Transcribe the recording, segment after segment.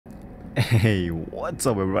Hey, what's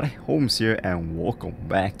up everybody? Holmes here and welcome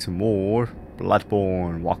back to more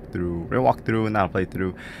Bloodborne walkthrough, not a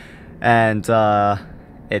playthrough. And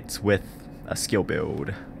it's with a skill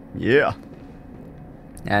build. Yeah.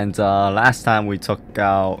 And last time we took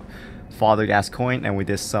out Father Gascoigne and we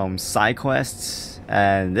did some side quests.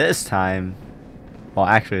 And this time, well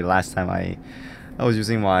actually last time I was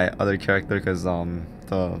using my other character because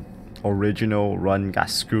the original run got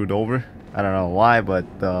screwed over. I don't know why, but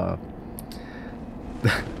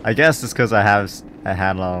I guess it's because I had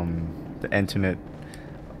the internet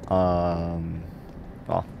well,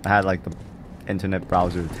 I had like the internet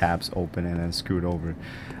browser tabs open and then screwed over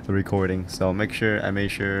the recording. So I made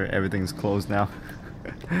sure everything's closed now,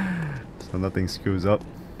 so nothing screws up.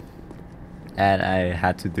 And I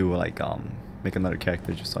had to do like make another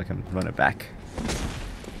character just so I can run it back.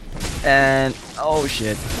 And oh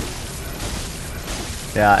shit.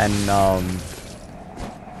 Yeah, and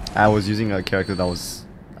I was using a character that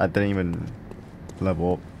I didn't even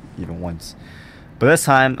level up even once. But this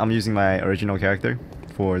time I'm using my original character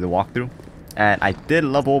for the walkthrough. And I did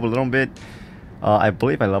level up a little bit. I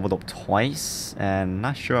believe I leveled up twice, and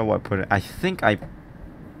not sure what I put it. I think I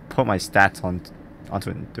put my stats onto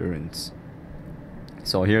endurance.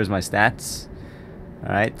 So here's my stats.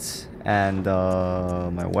 Alright. And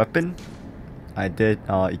my weapon. I did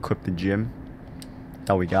equip the gem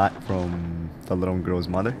that we got from the little girl's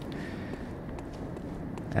mother.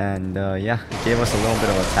 And yeah, it gave us a little bit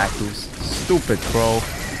of attack boost. Stupid crow.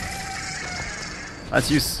 Let's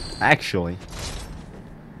use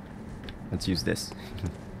this.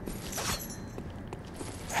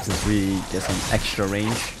 Since we get some extra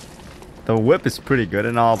range. The whip is pretty good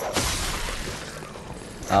and all.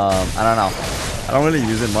 I don't know. I don't really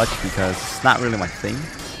use it much because it's not really my thing.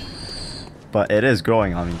 But it is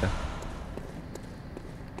growing on me though.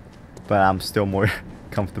 But I'm still more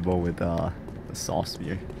comfortable with the saw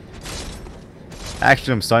spear.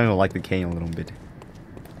 Actually, I'm starting to like the cane a little bit.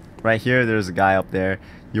 Right here, there's a guy up there.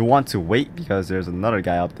 You want to wait because there's another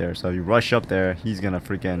guy up there. So if you rush up there, he's gonna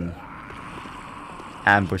freaking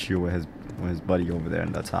ambush you with his buddy over there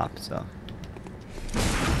in the top. So,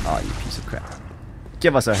 oh, you piece of crap!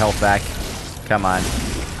 Give us our health back. Come on.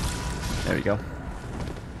 There we go.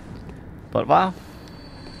 But wow,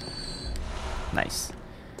 nice.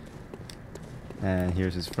 And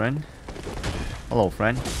here's his friend. Hello,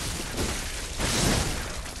 friend.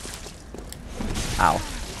 Ow.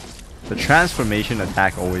 The transformation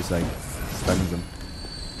attack always like stuns him.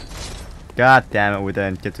 God damn it, we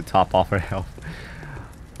didn't get to top off our health.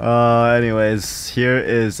 Anyways, here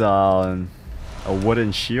is a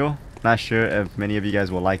wooden shield. Not sure if many of you guys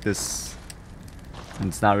will like this.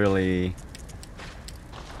 It's not really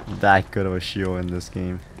that good of a shield in this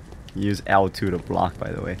game. You use L2 to block, by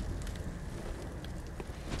the way.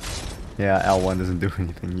 Yeah, L1 doesn't do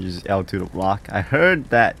anything. You use L2 to block. I heard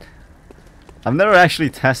that. I've never actually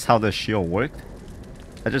tested how the shield worked.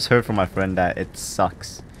 I just heard from my friend that it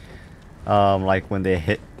sucks. Like when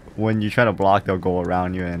you try to block, they'll go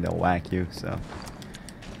around you and they'll whack you. So,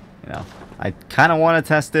 you know, I kind of want to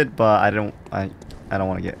test it, but I don't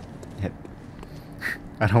want to get hit.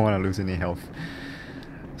 I don't want to lose any health.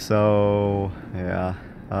 So yeah,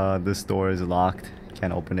 this door is locked.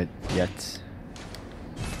 Can't open it yet.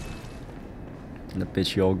 The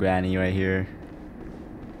bitchy old granny right here.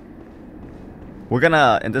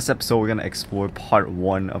 In this episode, we're gonna explore part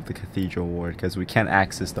 1 of the Cathedral ward because we can't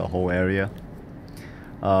access the whole area.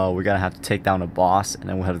 We're gonna have to take down a boss, and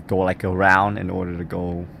then we'll have to go like around in order to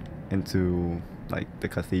go into like the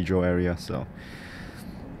Cathedral area. So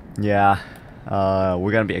yeah,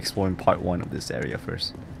 we're gonna be exploring part 1 of this area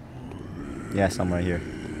first. Yes, I'm right here.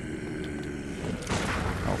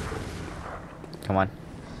 Oh, come on.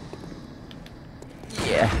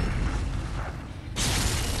 Yeah.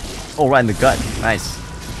 Oh, right in the gut. Nice.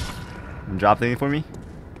 Drop anything for me?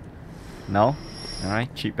 No?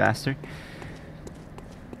 Alright, cheap bastard.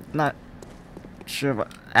 Not sure,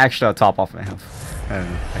 but actually I'll top off my health.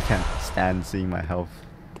 I can't stand seeing my health.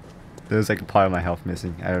 There's like a part of my health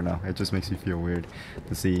missing. I don't know. It just makes me feel weird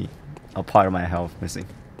to see a part of my health missing.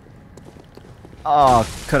 Oh,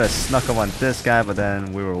 could have snuck up on this guy, but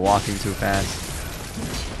then we were walking too fast.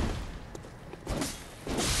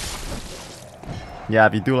 Yeah,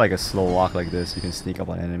 if you do like a slow walk like this, you can sneak up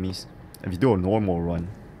on enemies. If you do a normal run,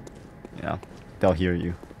 you know, they'll hear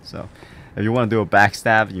you. So, if you want to do a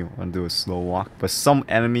backstab, you want to do a slow walk. But some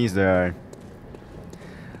enemies, the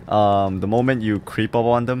moment you creep up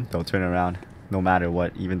on them, they'll turn around, no matter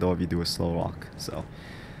what, even though if you do a slow walk. So,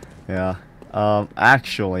 yeah.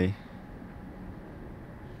 Actually,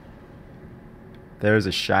 there's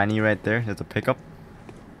a shiny right there. There's a pickup.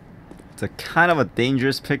 It's a kind of a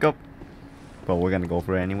dangerous pickup, but we're gonna go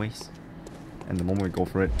for it anyways. And the moment we go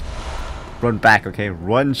for it, run back, okay?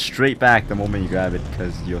 Run straight back the moment you grab it,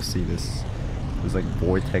 because you'll see this like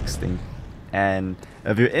vortex thing. And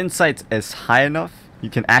if your insight is high enough,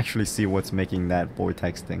 you can actually see what's making that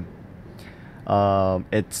vortex thing.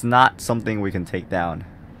 It's not something we can take down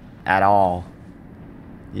at all.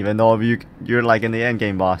 Even though if you're like in the end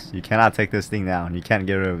game boss, you cannot take this thing down. You can't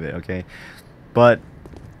get rid of it, okay? But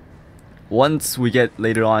once we get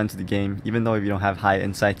later on into the game, even though if you don't have high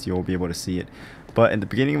insights, you'll be able to see it. But in the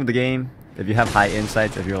beginning of the game, if you have high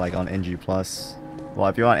insights, if you're like on NG+, well,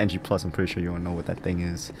 if you're on NG+, I'm pretty sure you'll know what that thing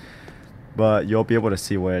is. But you'll be able to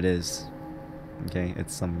see where it is. Okay,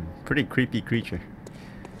 it's some pretty creepy creature.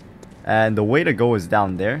 And the way to go is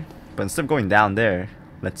down there. But instead of going down there,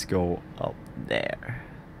 let's go up there.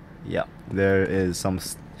 Yep, there is some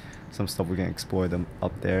stuff we can explore them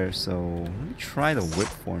up there. So let me try the whip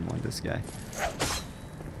form on this guy.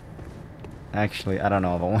 Actually, I don't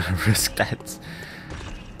know if I want to risk that.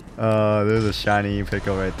 There's a shiny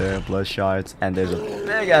pickup right there, blood shards, and there's a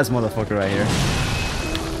big ass motherfucker right here.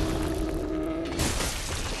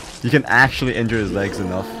 You can actually injure his legs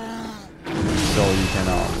enough so you can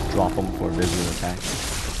drop him for a visual attack.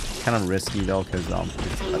 Kind of risky though, because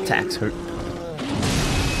his attacks hurt.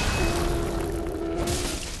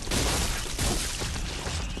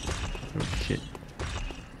 Oh shit.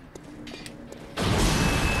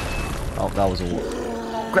 Oh, that was a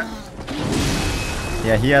crap.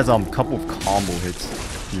 Yeah, he has a couple of combo hits.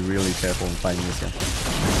 Be really careful in fighting this guy.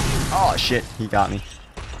 Oh shit, he got me.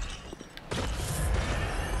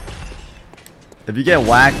 If you get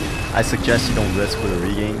whacked, I suggest you don't risk with a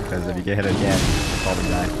regain, because if you get hit again, you'll probably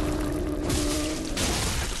die.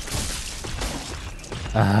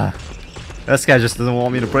 This guy just doesn't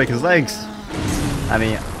want me to break his legs. I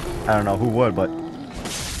mean, I don't know who would, but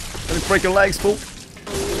let me break your legs, fool.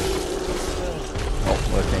 Oh,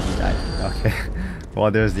 okay, he died. Okay. Well,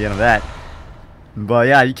 there's the end of that. But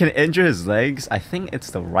yeah, you can injure his legs. I think it's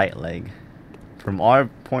the right leg. From our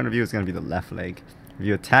point of view, it's going to be the left leg. If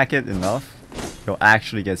you attack it enough, you'll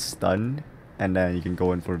actually get stunned, and then you can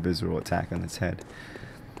go in for a visual attack on its head.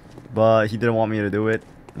 But he didn't want me to do it.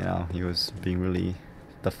 You know, he was being really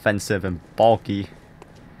defensive and bulky,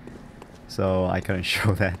 so I couldn't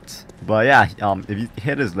show that. But yeah, if you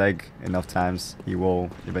hit his leg enough times, he will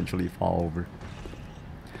eventually fall over.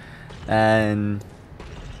 And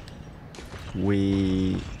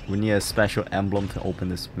we need a special emblem to open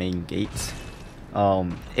this main gate.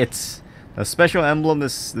 It's a special emblem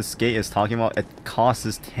this gate is talking about. It costs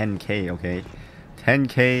 10k, okay?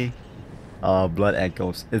 10k blood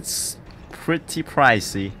echoes. It's pretty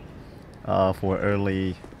pricey for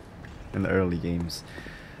in the early games.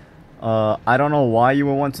 I don't know why you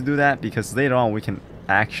would want to do that, because later on we can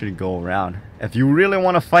actually go around. If you really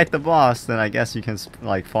want to fight the boss, then I guess you can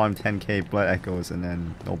like farm 10k blood echoes and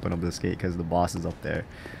then open up this gate, because the boss is up there.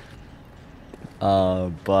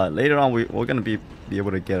 But later on we're gonna be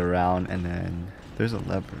able to get around, and then there's a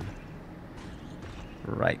lever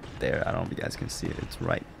right there. I don't know if you guys can see it. It's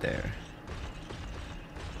right there.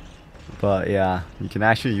 But yeah, you can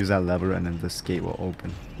actually use that lever, and then this gate will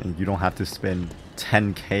open, and you don't have to spend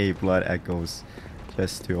 10k blood echoes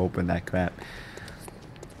just to open that crap.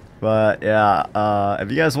 But yeah,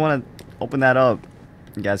 if you guys want to open that up,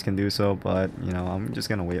 you guys can do so. But you know, I'm just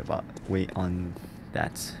gonna wait on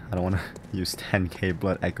that. I don't want to use 10k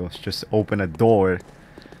blood echoes just to open a door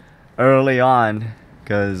early on,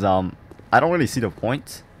 because I don't really see the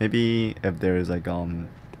point. Maybe if there's like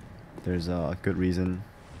there's a good reason.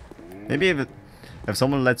 Maybe if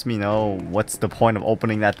someone lets me know what's the point of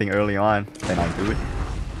opening that thing early on, then I'll do it.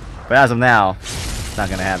 But as of now, it's not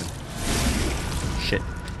gonna happen. Shit.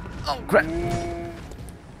 Oh crap!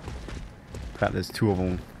 Crap, there's two of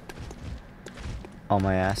them on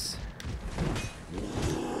my ass.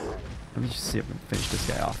 Let me just see if I can finish this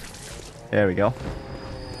guy off. There we go.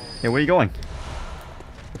 Hey, where are you going?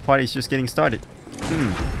 The party's just getting started.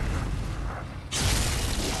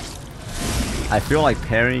 I feel like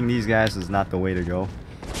parrying these guys is not the way to go.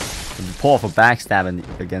 If you pull off a backstab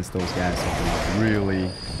against those guys, it's really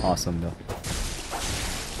awesome though.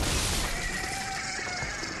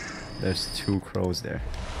 There's two crows there.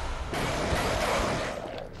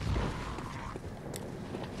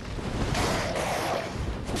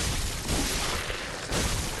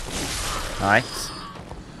 Alright.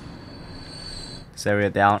 This area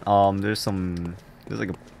down. There's like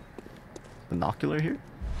a monocular here?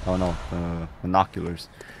 Oh no, monoculars.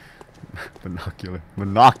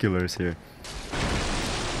 Monoculars here.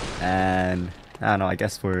 And I don't know, I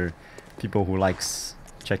guess for people who likes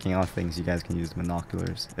checking out things, you guys can use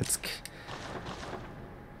monoculars.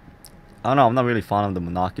 I don't know, I'm not really fond of the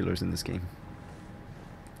monoculars in this game.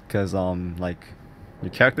 Because, like, your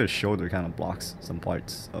character's shoulder kind of blocks some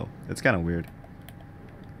parts, so it's kind of weird.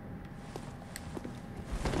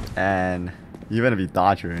 And even if you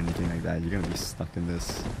dodge or anything like that, you're gonna be stuck in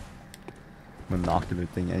this monocular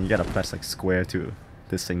thing, and you gotta press like square to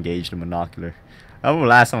disengage the monocular. I remember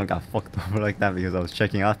last time I got fucked over like that because I was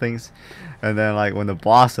checking out things, and then like when the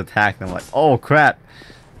boss attacked, I'm like, oh crap!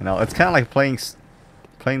 You know, it's kind of like playing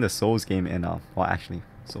the Souls game in well, actually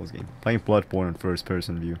Souls game, playing Bloodborne in first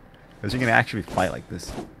person view, because you can actually fight like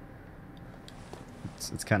this.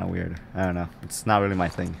 It's kind of weird. I don't know. It's not really my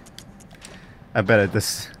thing. I better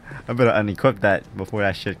unequip that before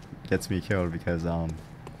that shit gets me killed, because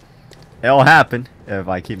it'll happen if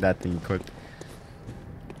I keep that thing equipped.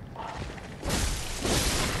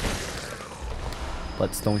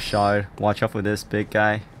 Bloodstone shard. Watch out for this big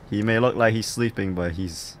guy. He may look like he's sleeping, but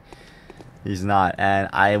he's not. And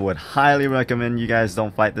I would highly recommend you guys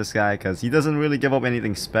don't fight this guy, because he doesn't really give up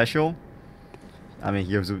anything special. I mean,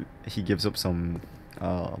 he gives up some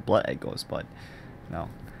blood echoes, but no.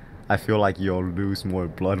 I feel like you'll lose more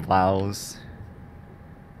blood vials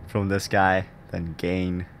from this guy than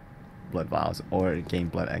gain blood vials or gain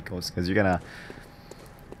blood echoes, because you're gonna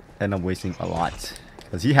end up wasting a lot,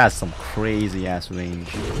 because he has some crazy ass range.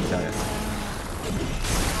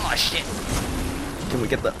 Oh shit! Can we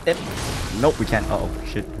get the imp? Nope, we can't. Uh oh,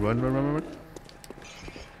 shit! Run!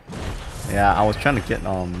 Yeah, I was trying to get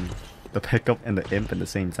the pickup and the imp at the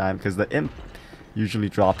same time, because the imp usually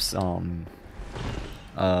drops some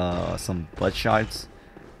blood shards,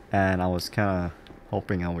 and I was kind of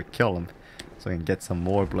hoping I would kill him so I can get some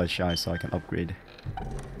more blood shards so I can upgrade.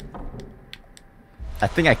 I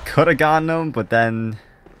think I could have gotten him, but then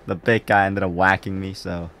the big guy ended up whacking me,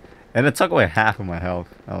 and it took away half of my health.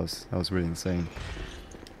 That was really insane,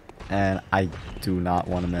 and I do not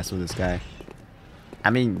want to mess with this guy.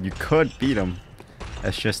 I mean, you could beat him,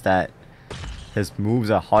 it's just that his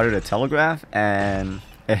moves are harder to telegraph, and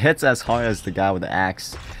it hits as hard as the guy with the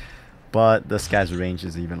axe, but this guy's range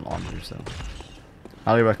is even longer, so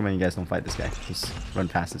highly recommend you guys don't fight this guy. Just run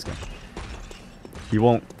past this guy. He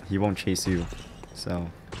won't chase you, so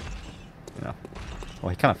you know. Well,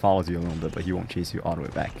 he kind of follows you a little bit, but he won't chase you all the way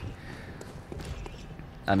back.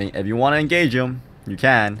 I mean, if you want to engage him, you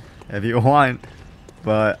can, if you want,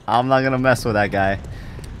 but I'm not gonna mess with that guy.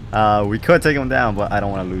 We could take him down, but I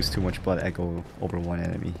don't want to lose too much blood echo over one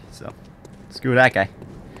enemy, so screw that guy.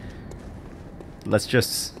 Let's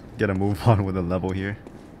just get a move on with the level here.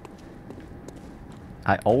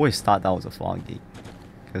 I always thought that was a fog gate,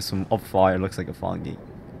 because from up far it looks like a fog gate,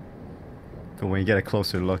 but when you get a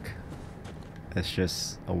closer look, it's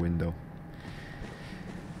just a window.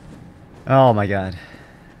 Oh my god.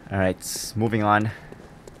 Alright, moving on.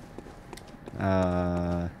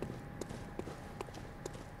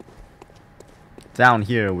 Down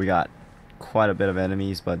here we got quite a bit of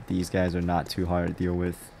enemies, but these guys are not too hard to deal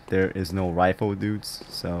with. There is no rifle dudes,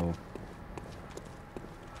 so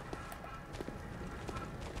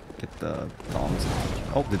get the bombs.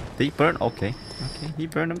 Oh, did they burn? Okay, he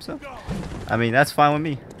burned himself. I mean, that's fine with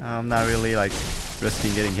me. I'm not really like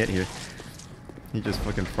risking getting hit here. He just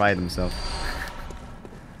fucking fried himself.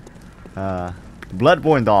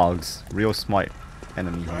 Bloodborne dogs, real smart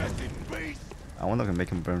enemy here. I wonder if I can make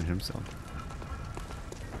him burn himself.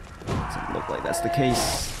 Doesn't look like that's the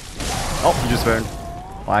case. Oh, he just burned.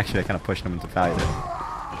 Well, actually, I kind of pushed him into failure.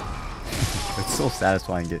 It's so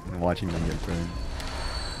satisfying watching them get burned.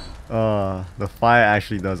 The fire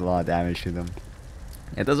actually does a lot of damage to them.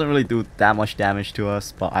 It doesn't really do that much damage to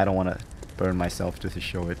us, but I don't want to burn myself just to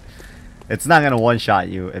show it. It's not gonna one-shot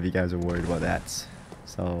you if you guys are worried about that.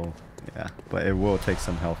 So yeah, but it will take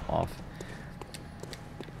some health off.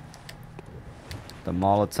 The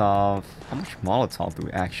Molotov. How much Molotov do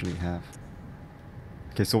we actually have?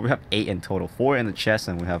 Okay, so we have 8 in total. 4 in the chest,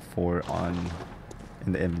 and we have 4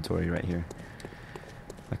 in the inventory right here.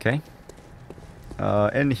 Okay.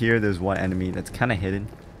 In here, there's one enemy that's kind of hidden.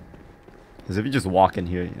 Because if you just walk in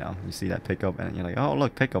here, you know, you see that pickup, and you're like, oh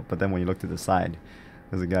look, pickup. But then when you look to the side,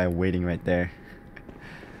 there's a guy waiting right there.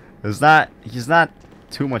 He's not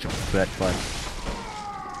too much of a threat, but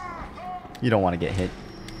you don't want to get hit.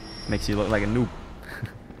 Makes you look like a noob.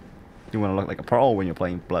 You want to look like a pro when you're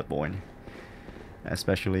playing Bloodborne,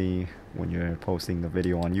 especially when you're posting the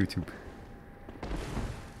video on YouTube.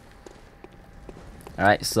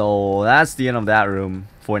 Alright, so that's the end of that room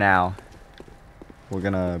for now. We're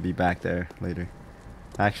gonna be back there later.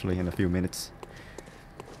 Actually, in a few minutes.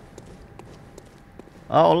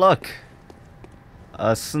 Oh, look!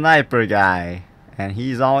 A sniper guy. And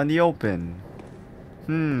he's all in the open.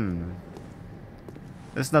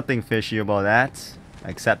 There's nothing fishy about that.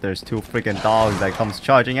 Except there's two freaking dogs that comes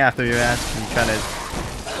charging after your ass and trying to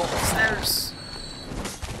go up the stairs.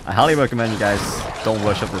 I highly recommend you guys don't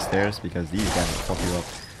rush up the stairs because these guys will fuck you up.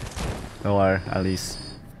 Or at least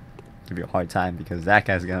give you a hard time because that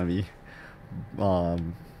guy's gonna be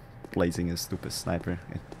blazing his stupid sniper.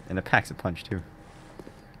 And it packs a punch too.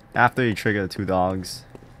 After you trigger the two dogs,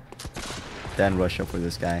 then rush up for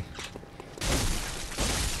this guy.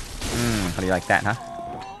 How do you like that, huh?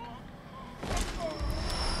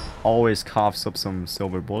 Always coughs up some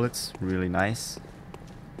silver bullets. Really nice.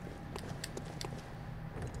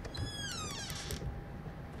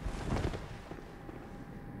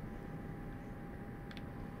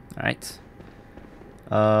 Alright.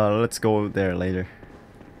 Let's go there later.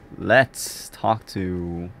 Let's talk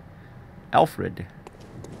to Alfred.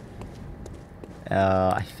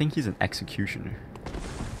 I think he's an executioner.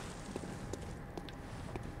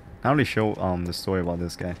 I don't really show the story about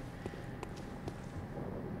this guy.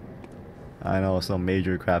 I know some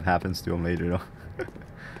major crap happens to him later though.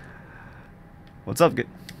 What's up, good?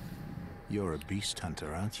 You're a beast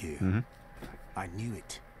hunter, aren't you? Mm-hmm. I knew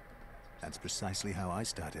it. That's precisely how I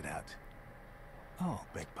started out. Oh,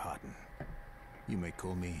 beg pardon. You may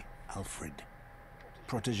call me Alfred,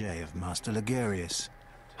 protege of Master Ligarius,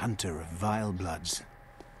 hunter of vile bloods.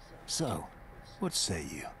 So, what say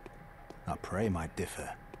you? Our prey might differ,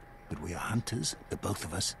 but we are hunters, the both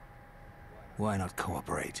of us. Why not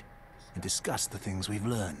cooperate and discuss the things we've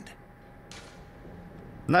learned?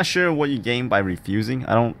 I'm not sure what you gain by refusing.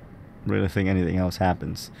 I don't really think anything else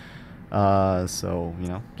happens. So, you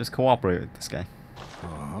know, just cooperate with this guy.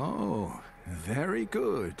 Oh, very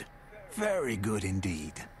good. Very good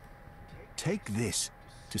indeed. Take this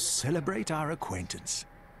to celebrate our acquaintance.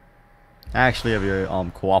 Actually, if you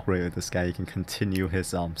cooperate with this guy, you can continue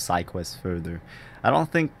his side quest further. I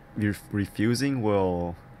don't think your refusing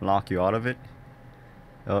will lock you out of it.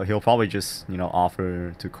 He'll probably just, you know,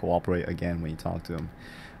 offer to cooperate again when you talk to him.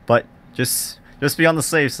 But just be on the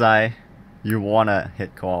safe side. You wanna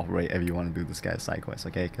hit cooperate if you wanna do this guy's side quest,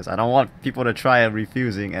 okay? Because I don't want people to try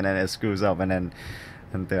refusing and then it screws up and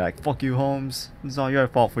they're like, "Fuck you, Holmes. It's all your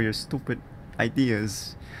fault for your stupid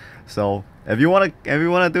ideas." So if you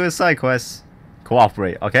wanna do a side quest,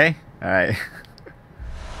 cooperate, okay? All right.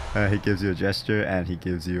 He gives you a gesture and he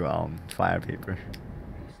gives you fire paper.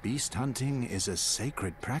 Beast hunting is a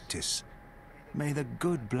sacred practice. May the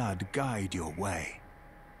good blood guide your way.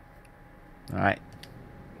 All right.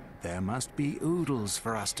 There must be oodles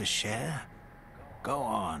for us to share. Go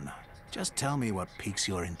on. Just tell me what piques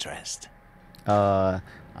your interest. I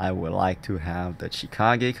would like to have the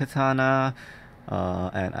Chikage katana,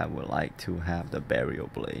 and I would like to have the burial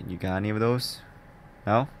blade. You got any of those?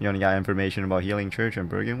 No? You only got information about Healing Church and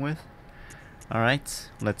Bergenwith? Alright,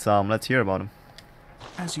 let's hear about them.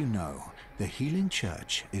 As you know, the Healing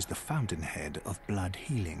Church is the fountainhead of blood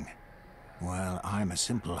healing. Well, I'm a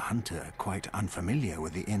simple hunter, quite unfamiliar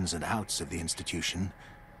with the ins and outs of the institution.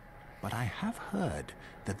 But I have heard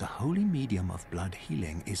that the holy medium of blood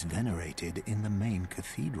healing is venerated in the main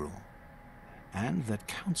cathedral, and that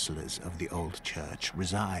counselors of the old church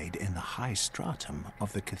reside in the high stratum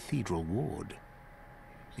of the cathedral ward.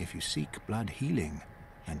 If you seek blood healing,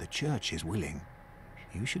 and the church is willing,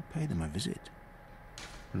 you should pay them a visit.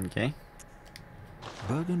 Okay.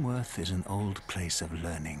 Bergenworth is an old place of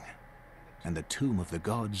learning, and the tomb of the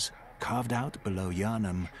gods, carved out below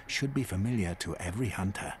Yharnam, should be familiar to every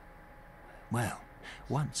hunter. Well,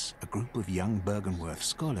 once a group of young Bergenworth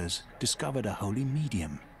scholars discovered a holy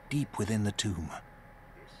medium deep within the tomb.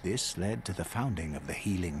 This led to the founding of the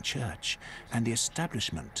Healing Church and the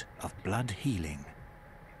establishment of blood healing.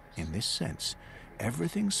 In this sense,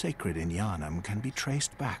 everything sacred in Yharnam can be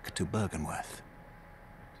traced back to Bergenworth.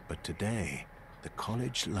 But today, the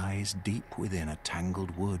college lies deep within a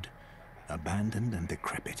tangled wood, abandoned and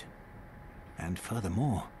decrepit. And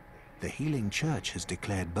furthermore, the Healing Church has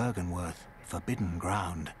declared Bergenworth forbidden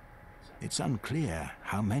ground. It's unclear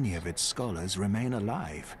how many of its scholars remain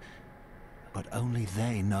alive, but only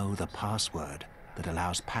they know the password that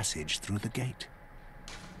allows passage through the gate.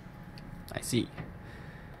 I see.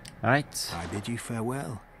 Alright. I bid you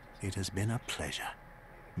farewell. It has been a pleasure.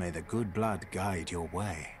 May the good blood guide your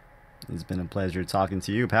way. It's been a pleasure talking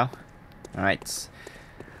to you, pal. Alright.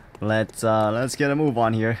 Let's get a move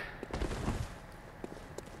on here.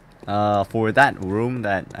 For that room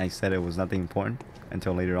that I said it was nothing important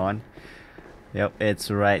until later on. Yep, it's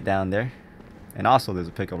right down there. And also there's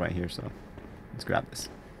a pickle right here, so let's grab this.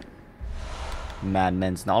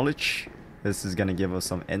 Madman's Knowledge. This is gonna give us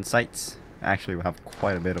some insights. Actually, we have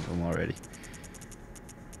quite a bit of them already.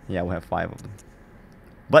 Yeah, we'll have 5 of them.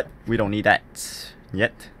 But we don't need that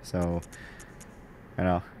yet, so you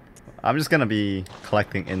know, I'm just gonna be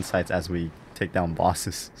collecting insights as we take down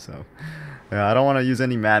bosses. So yeah, I don't want to use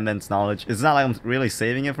any madman's knowledge. It's not like I'm really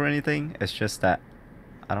saving it for anything. It's just that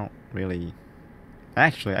I don't really.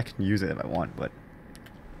 Actually, I can use it if I want, but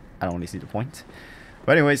I don't really see the point.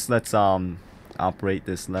 But anyways, let's operate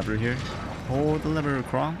this lever here. Hold the lever,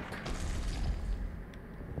 Kronk.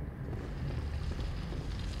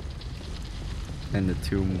 And the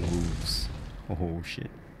 2 moves. Oh shit.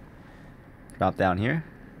 Drop down here.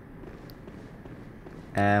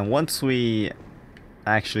 And once we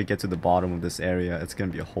actually get to the bottom of this area, it's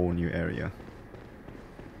gonna be a whole new area.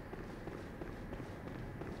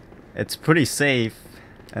 It's pretty safe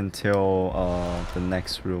until the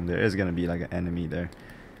next room. There is gonna be like an enemy there.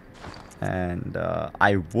 And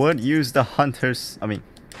I would use the hunters.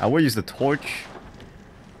 I would use the torch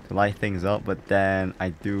to light things up, but then I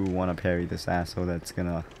do want to parry this asshole that's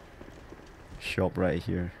gonna show up right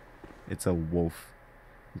here. It's a wolf.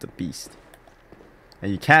 It's a beast.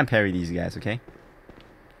 And you can parry these guys, okay?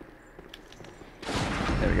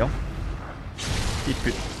 There we go.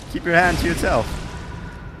 Keep your hands to yourself.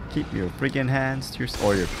 Keep your freaking hands to yourself,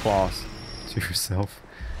 or your claws to yourself.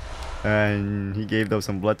 And he gave those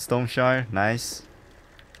some bloodstone shard. Nice.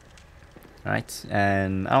 Alright,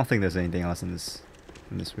 and I don't think there's anything else in this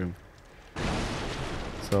room.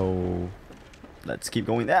 So let's keep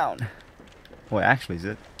going down. Wait, actually, is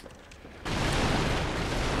it?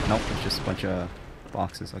 Nope, it's just a bunch of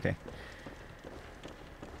boxes. Okay.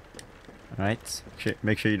 Alright.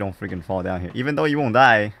 Make sure you don't freaking fall down here. Even though you won't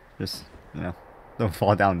die, just, you know, don't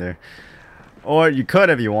fall down there. Or you could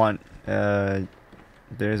if you want. There's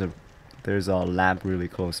a lab really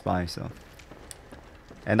close by, so.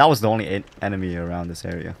 And that was the only enemy around this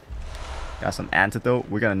area. Got some antidote.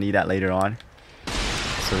 We're gonna need that later on.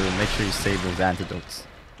 So make sure you save those antidotes.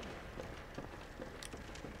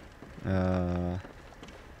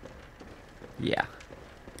 Yeah.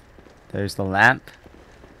 There's the lamp.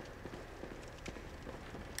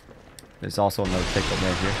 There's also another pickle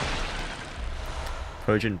right here.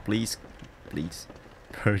 Persian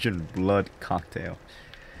Persian blood cocktail.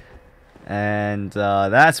 And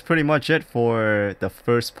that's pretty much it for the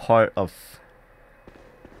first part of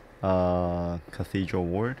Cathedral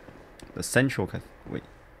Ward. The central wait,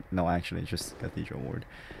 no, actually, just Cathedral Ward.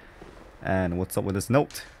 And what's up with this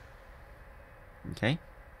note? Okay,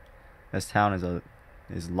 this town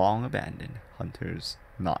is long abandoned. Hunters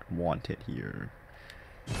not wanted here.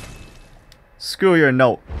 Screw your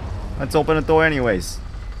note. Let's open the door anyways.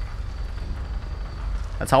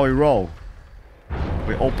 That's how we roll.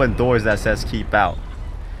 We open doors that says keep out.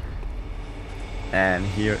 And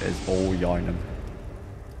here is old Yarnum.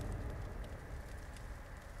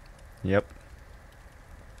 Yep.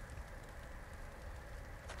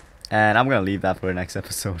 And I'm gonna leave that for the next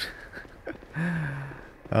episode.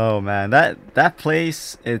 Oh man, that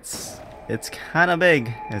place, it's kind of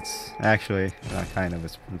big. It's actually not kind of,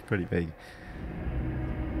 it's pretty big.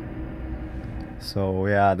 So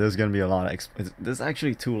yeah, there's gonna be a lot of there's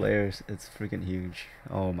actually 2 layers. It's freaking huge.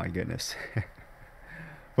 Oh my goodness.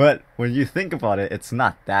 But when you think about it, it's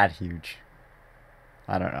not that huge.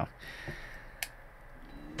 I don't know.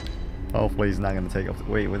 Hopefully he's not gonna take off.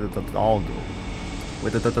 Wait, where did the doll go?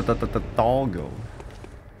 Where did the doll go?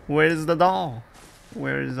 Where is the doll?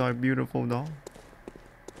 Where is our beautiful doll?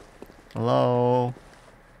 Hello?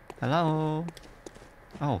 Hello?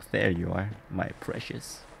 Oh, there you are, my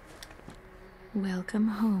precious. Welcome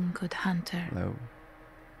home, good hunter. Hello.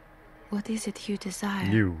 What is it you desire?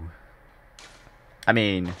 You. I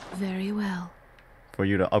mean, very well. For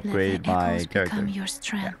you to upgrade my character. Become your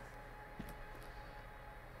strength.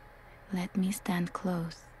 Yeah. Let me stand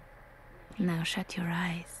close. Now shut your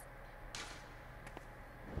eyes.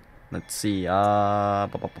 Let's see.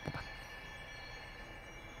 What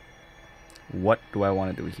do I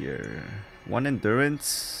want to do here? 1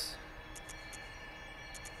 endurance.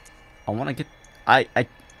 I want to get.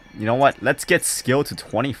 You know what? Let's get skill to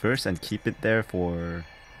 20 first and keep it there for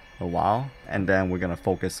a while, and then we're gonna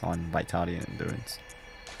focus on vitality and endurance.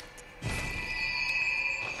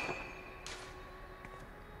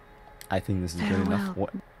 I think this is good enough.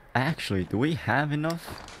 What? Actually, do we have enough?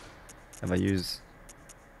 If I use,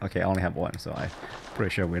 okay, I only have 1, so I'm pretty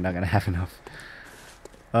sure we're not gonna have enough.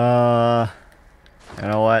 You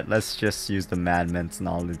know what? Let's just use the madman's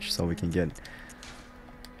knowledge so we can get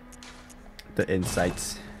the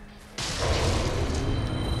insights.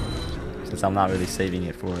 Since I'm not really saving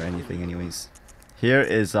it for anything anyways. Here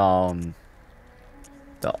is the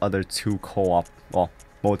other 2 co-op, well,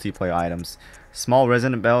 multiplayer items. Small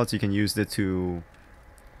resonant bells, you can use it to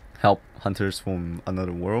help hunters from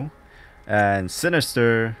another world. And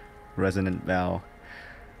Sinister Resonant Bell.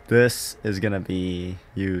 This is gonna be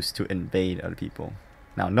used to invade other people.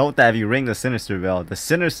 Now note that if you ring the Sinister Bell, the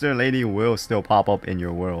Sinister Lady will still pop up in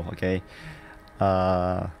your world, okay?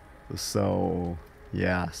 So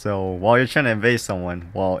yeah, so while you're trying to invade someone,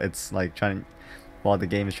 while the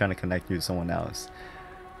game is trying to connect you to someone else,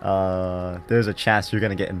 there's a chance you're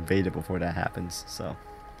gonna get invaded before that happens. So,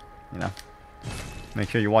 you know, make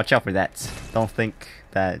sure you watch out for that. Don't think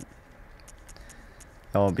that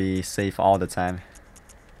it'll be safe all the time.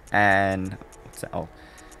 And what's that? Oh,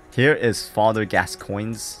 here is Father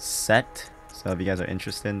Gascoigne's set. So if you guys are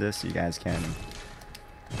interested in this, you guys can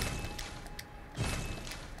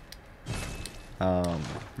you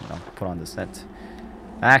know, put on the set.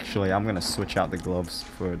 Actually, I'm gonna switch out the gloves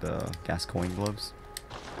for the Gascoigne gloves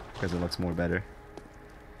because it looks more better,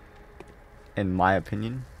 in my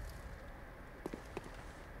opinion.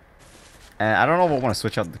 And I don't know if I want to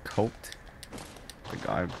switch out the coat, the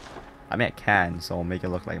garb. I mean, I can, so I'll make it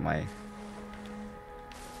look like my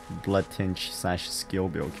blood tinge / skill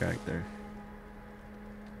build character.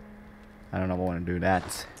 I don't know if I want to do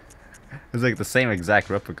that. It's like the same exact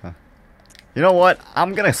replica. You know what?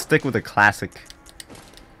 I'm gonna stick with the classic.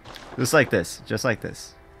 Just like this. Just like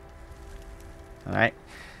this. Alright.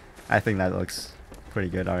 I think that looks pretty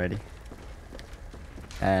good already.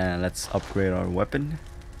 And let's upgrade our weapon.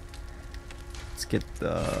 Let's get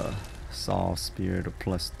the Saw Spear to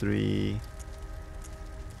 +3.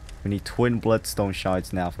 We need twin bloodstone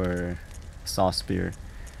shards now for Saw Spear.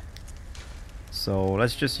 So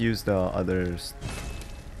let's just use the other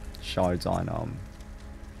shards on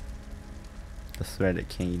the threaded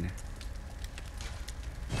cane.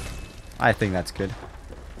 I think that's good.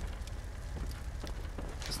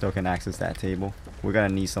 Still can access that table. We're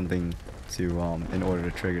gonna need something to in order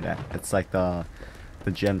to trigger that. It's like the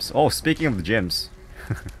gems. Oh, speaking of the gems,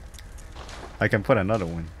 I can put another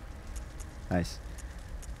one. Nice.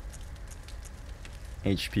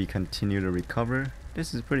 HP continue to recover.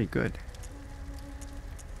 This is pretty good.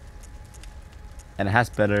 And it has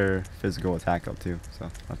better physical attack up too. So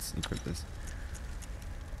let's equip this.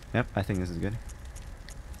 Yep, I think this is good.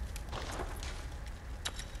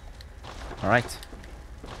 Alright.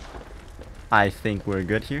 I think we're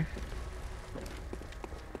good here.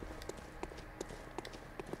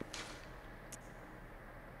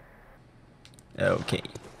 Okay.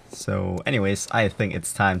 So anyways, I think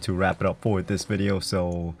it's time to wrap it up for this video.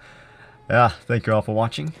 So yeah, thank you all for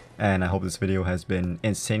watching. And I hope this video has been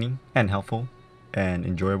entertaining and helpful and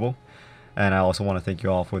enjoyable. And I also want to thank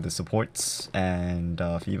you all for the supports and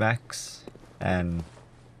feedbacks. And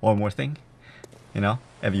one more thing, you know,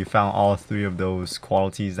 if you found all 3 of those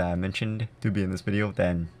qualities that I mentioned to be in this video,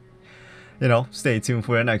 then, you know, stay tuned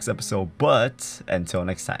for the next episode. But until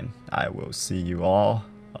next time, I will see you all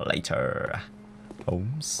later.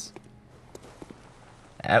 Holmes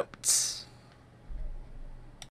out.